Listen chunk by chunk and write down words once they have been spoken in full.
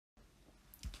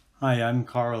Hi, I'm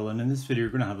Carl, and in this video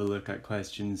we're going to have a look at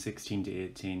questions 16 to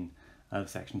 18 of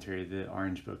section 3 of the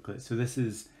orange booklet. So this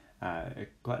is a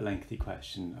quite lengthy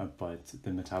question about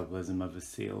the metabolism of a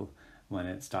seal when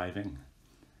it's diving.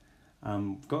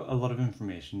 We've got a lot of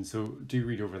information, so do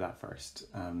read over that first.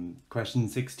 Question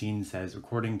 16 says,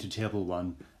 according to table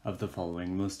 1 of the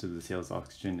following, most of the seal's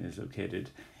oxygen is located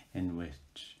in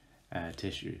which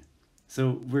tissue?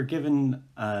 So we're given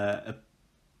a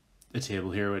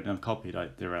table here, and I've copied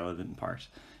out the relevant part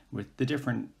with the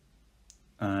different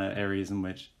areas in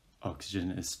which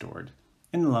oxygen is stored.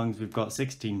 In the lungs, we've got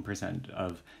 16%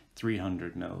 of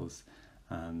 300 mils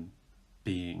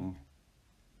being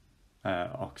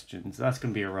oxygen, so that's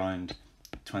going to be around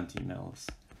 20 mils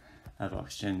of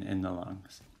oxygen in the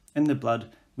lungs. In the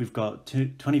blood, we've got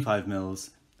 25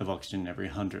 mils of oxygen every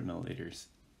 100 milliliters.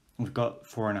 We've got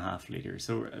 4.5 liters,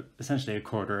 so essentially a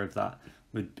quarter of that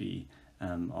would be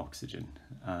oxygen.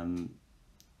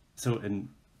 So in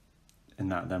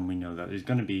that, then we know that there's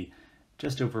going to be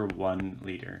just over 1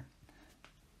 liter.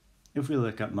 If we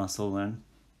look at muscle, then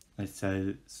it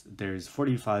says there's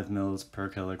 45 mils per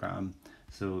kilogram,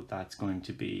 so that's going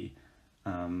to be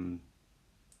 90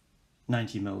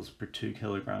 mils per 2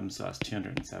 kilograms, so that's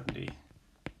 270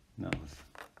 mils.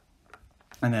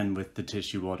 And then with the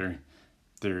tissue water,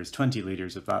 there's 20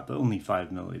 liters of that, but only 5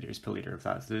 milliliters per liter of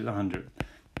that, so there's 100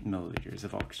 milliliters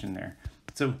of oxygen there.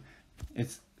 So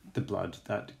it's the blood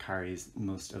that carries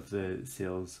most of the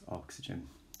seal's oxygen.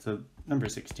 So number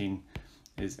 16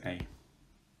 is A.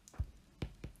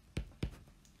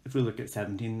 If we look at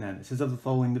 17, then it says, of the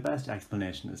following, the best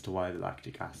explanation as to why the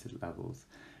lactic acid levels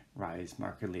rise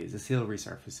markedly as the seal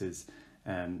resurfaces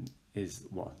is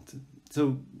what?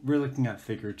 So we're looking at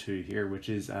figure 2 here, which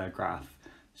is a graph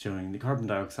showing the carbon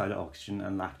dioxide, oxygen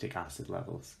and lactic acid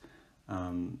levels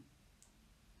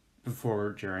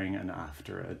before, during and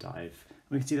after a dive.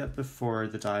 We can see that before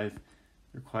the dive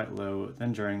they're quite low,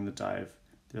 then during the dive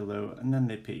they're low, and then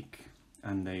they peak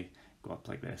and they go up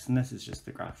like this. And this is just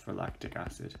the graph for lactic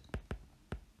acid.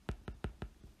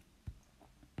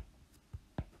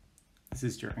 This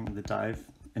is during the dive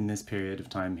in this period of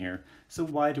time here. So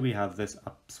why do we have this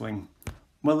upswing?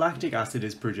 Well, lactic acid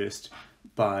is produced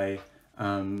by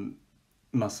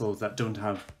muscles that don't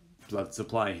have blood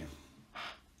supply,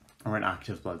 or an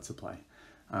active blood supply.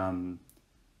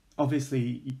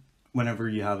 Obviously, whenever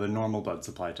you have a normal blood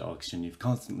supply to oxygen, you've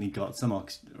constantly got some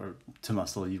oxygen, or to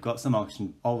muscle, you've got some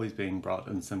oxygen always being brought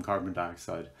and some carbon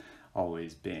dioxide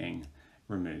always being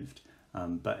removed.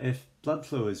 But if blood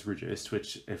flow is reduced,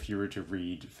 which if you were to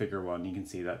read figure 1, you can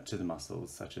see that to the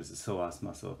muscles, such as the psoas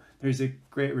muscle, there's a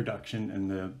great reduction in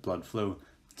the blood flow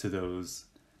to those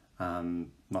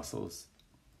muscles.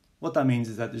 What that means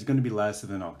is that there's going to be less of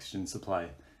an oxygen supply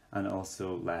and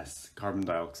also less carbon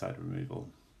dioxide removal.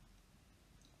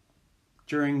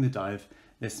 During the dive,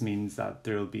 this means that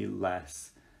there will be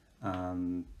less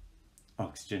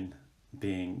oxygen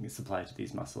being supplied to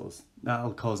these muscles.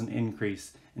 That'll cause an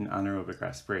increase in anaerobic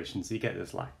respiration, so you get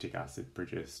this lactic acid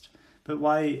produced. But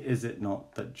why is it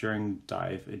not that during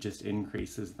dive it just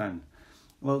increases then?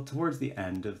 Well, towards the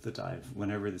end of the dive,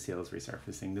 whenever the seal is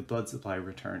resurfacing, the blood supply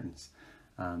returns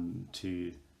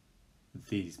to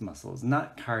these muscles, and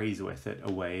that carries with it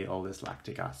away all this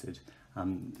lactic acid.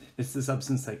 It's the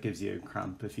substance that gives you a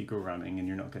cramp if you go running and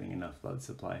you're not getting enough blood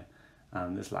supply.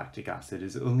 This lactic acid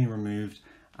is only removed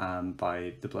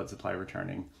by the blood supply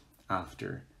returning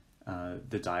after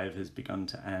the dive has begun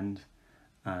to end,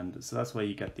 and so that's why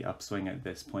you get the upswing at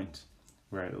this point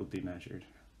where it will be measured.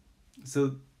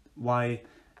 So why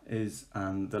is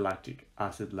the lactic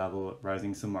acid level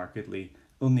rising so markedly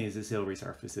only as the seal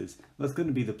resurfaces? Well, it's going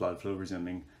to be the blood flow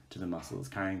resuming to the muscles,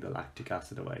 carrying the lactic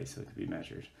acid away so it can be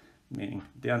measured. Meaning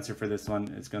the answer for this one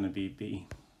is going to be B.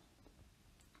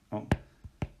 Oh,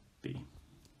 B.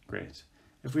 Great.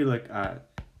 If we look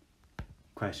at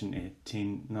question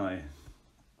 18 now,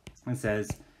 it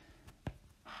says,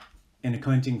 in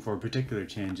accounting for a particular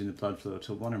change in the blood flow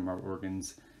to one or more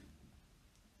organs,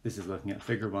 this is looking at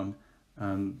figure 1,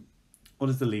 what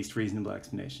is the least reasonable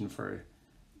explanation for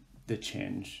the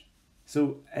change?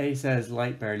 So A says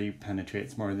light barely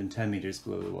penetrates more than 10 meters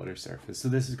below the water surface. So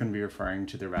this is going to be referring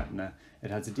to the retina.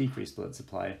 It has a decreased blood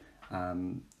supply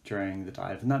during the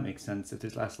dive, and that makes sense. If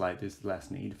there's less light, there's less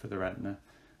need for the retina.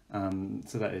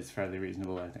 So that is fairly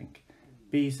reasonable, I think.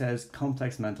 B says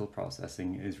complex mental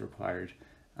processing is required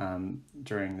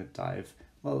during the dive.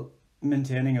 Well,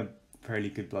 maintaining a fairly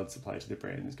good blood supply to the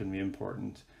brain is going to be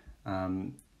important,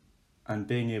 and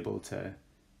being able to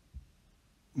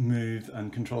move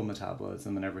and control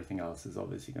metabolism and everything else is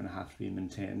obviously going to have to be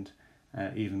maintained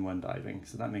even when diving,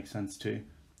 so that makes sense too.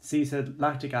 So you said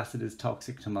lactic acid is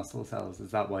toxic to muscle cells.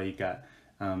 Is that why you get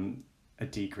a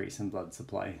decrease in blood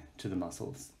supply to the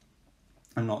muscles?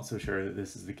 I'm not so sure that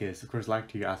this is the case. Of course,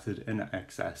 lactic acid in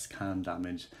excess can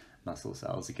damage muscle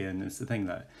cells. Again, it's the thing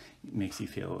that makes you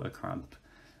feel a cramp.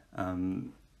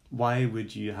 Why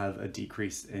would you have a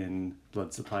decrease in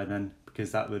blood supply then?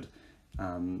 Because that would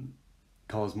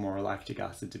cause more lactic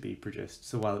acid to be produced.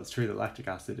 So while it's true that lactic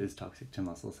acid is toxic to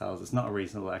muscle cells, it's not a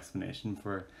reasonable explanation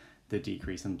for the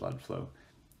decrease in blood flow.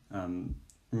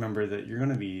 Remember that you're going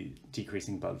to be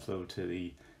decreasing blood flow to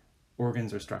the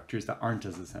organs or structures that aren't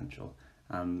as essential,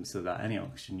 so that any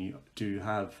oxygen you do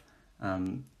have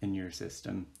in your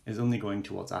system is only going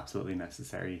to what's absolutely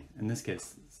necessary. In this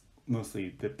case,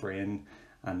 mostly the brain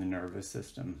and the nervous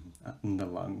system and the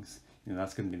lungs. You know,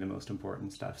 that's going to be the most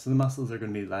important stuff. So the muscles are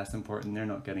going to be less important. They're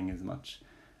not getting as much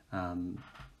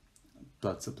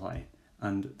blood supply,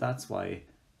 and that's why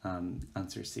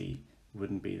answer C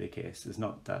wouldn't be the case. It's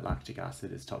not that lactic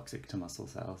acid is toxic to muscle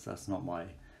cells. That's not why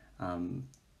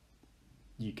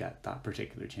you get that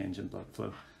particular change in blood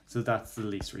flow. So that's the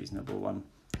least reasonable one.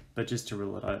 But just to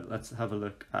rule it out, let's have a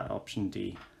look at option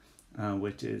D,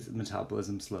 which is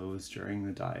metabolism slows during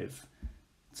the dive.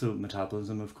 So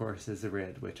metabolism, of course, is the rate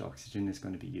at which oxygen is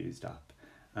going to be used up.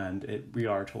 And we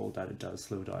are told that it does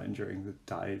slow down during the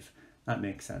dive. That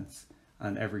makes sense.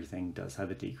 And everything does have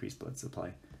a decreased blood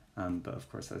supply. But of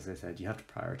course, as I said, you have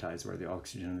to prioritize where the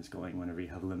oxygen is going whenever you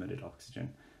have limited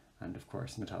oxygen. And of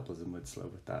course, metabolism would slow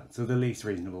with that. So the least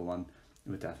reasonable one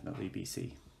would definitely be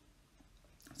C.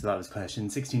 So that was question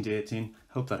 16 to 18.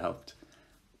 Hope that helped.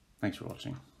 Thanks for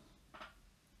watching.